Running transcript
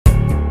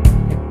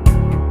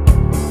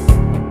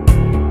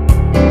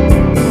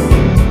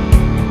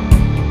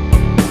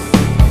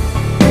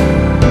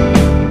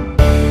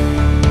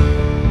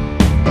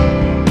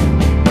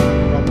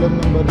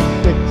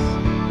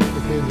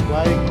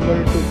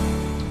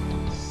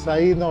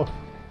sine of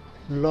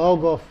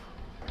log of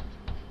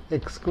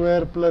x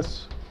square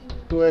plus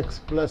 2x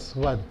plus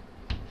 1.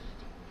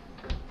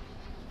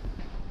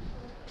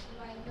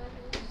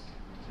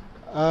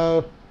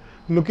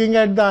 Looking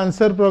at the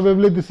answer,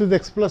 probably this is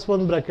x plus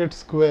 1 bracket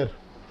square.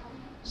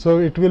 So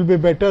it will be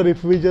better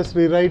if we just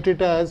rewrite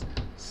it as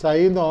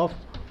sine of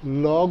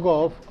log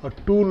of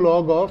 2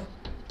 log of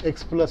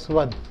x plus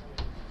 1.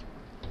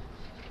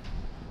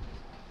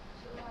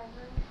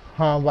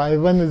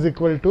 Y1 is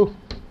equal to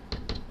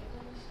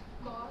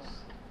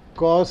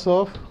cos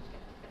of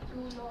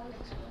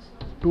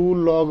 2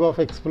 log of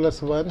x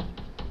plus 1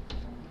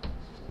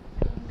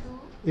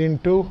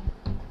 into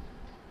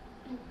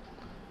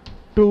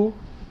 2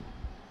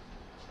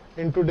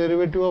 into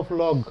derivative of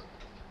log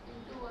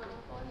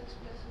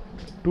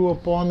 2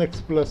 upon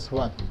x plus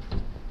 1.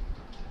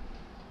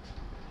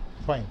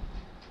 Fine.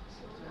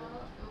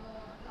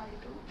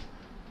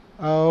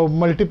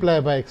 Multiply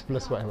by x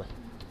plus y1.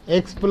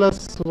 X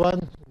plus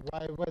 1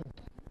 y1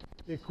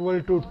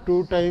 equal to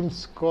 2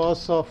 times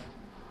cos of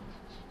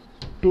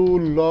 2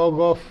 log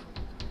of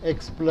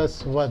x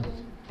plus 1.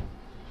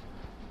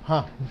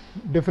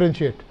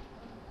 Differentiate.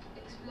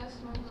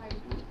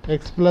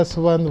 X plus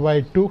 1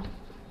 y2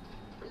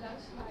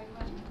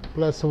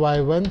 plus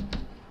y1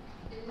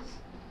 is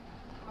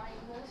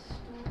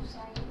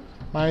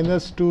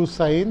minus 2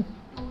 sine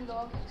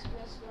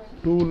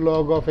 2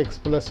 log of x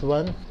plus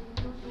 1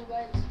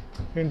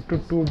 into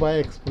 2 by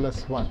x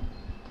plus 1.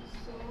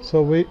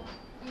 So we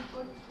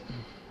put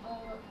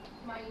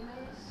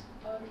minus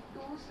 2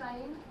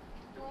 sine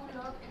 2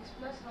 log x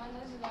plus 1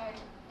 as y.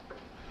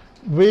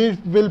 We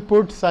will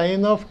put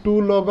sine of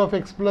 2 log of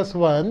x plus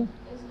 1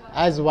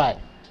 as y,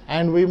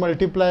 and we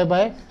multiply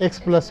by x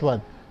plus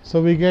 1.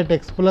 So we get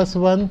x plus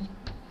 1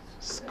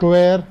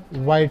 square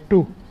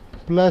y2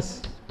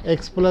 plus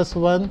x plus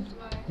 1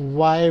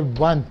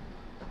 y1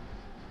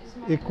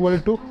 equal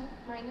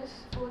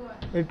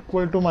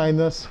to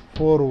minus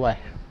 4y.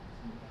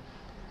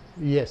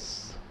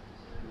 Yes.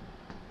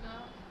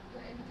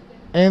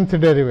 Nth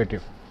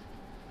derivative.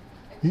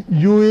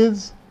 U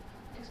is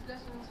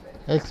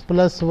x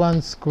plus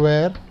 1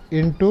 square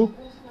into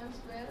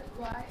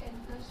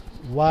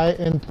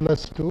yn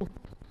plus 2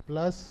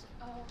 plus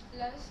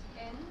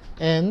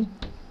n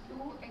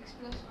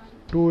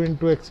 2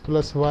 into x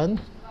plus 1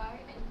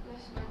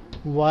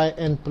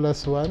 yn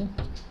plus 1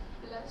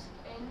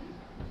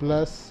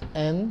 plus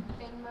n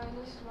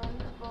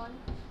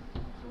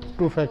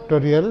 2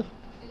 factorial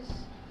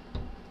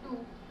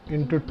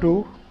into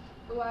 2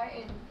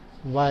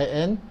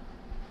 yn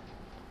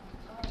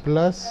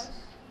plus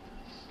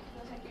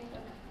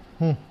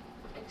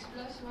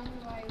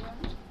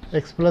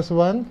x plus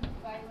 1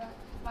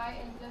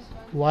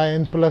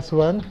 yn plus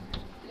 1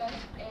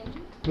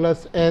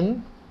 plus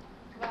n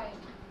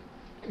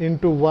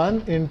into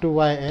 1 into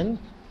yn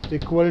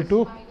equal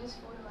to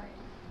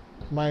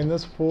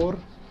minus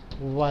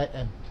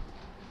 4yn.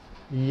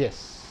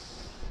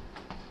 Yes.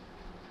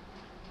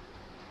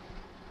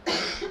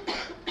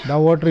 Now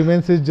what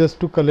remains is just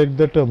to collect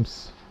the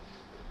terms.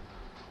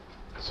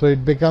 So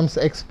it becomes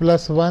x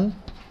plus 1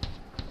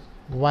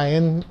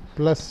 yn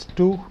plus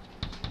 2.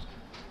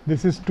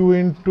 This is 2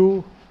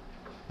 into,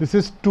 this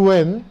is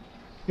 2n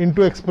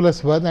into x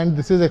plus 1, and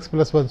this is x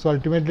plus 1. So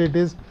ultimately it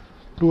is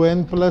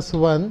 2n plus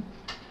 1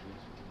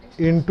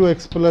 into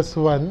x plus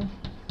 1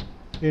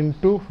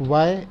 into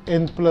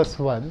yn plus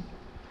 1,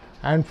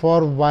 and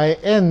for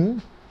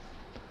yn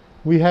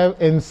we have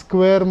n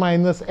square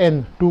minus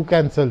n, 2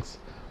 cancels,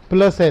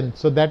 plus n,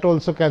 so that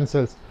also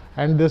cancels,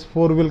 and this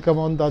 4 will come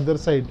on the other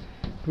side.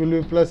 It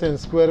will be plus n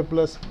square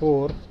plus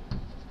 4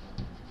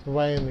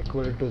 yn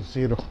equal to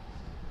 0.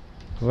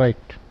 Right.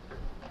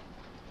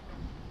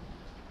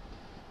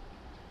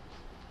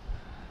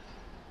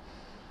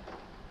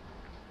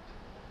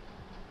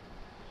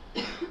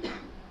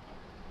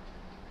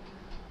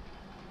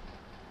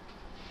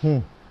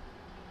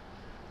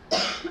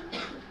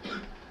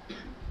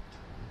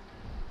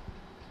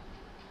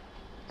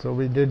 So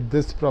we did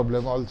this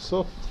problem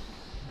also.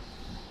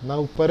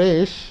 Now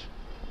Paresh,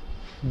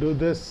 do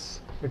this.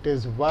 It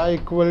is y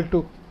equal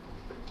to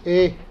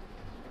a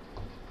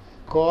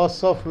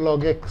cos of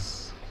log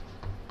x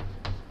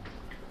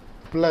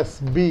plus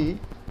b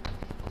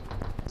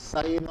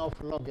sine of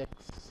log x.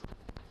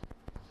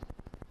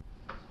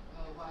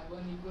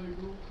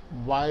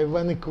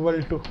 y1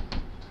 equal to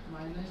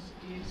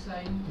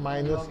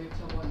minus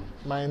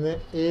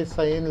a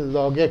sine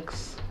log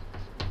x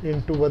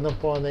into 1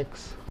 upon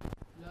x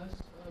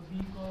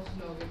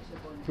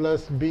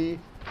plus b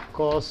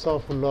cos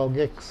of log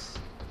x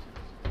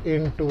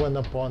into 1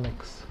 upon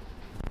x.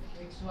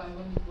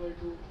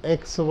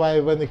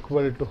 xy1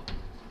 equal to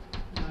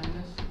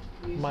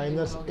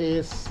minus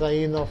a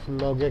sine of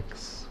log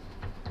x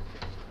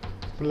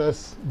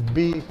plus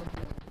b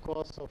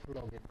cos of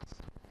log x.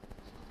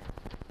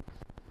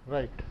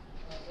 Right.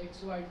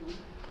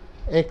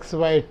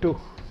 xy2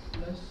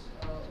 plus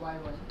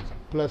y1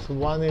 plus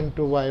 1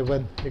 into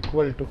y1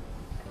 equal to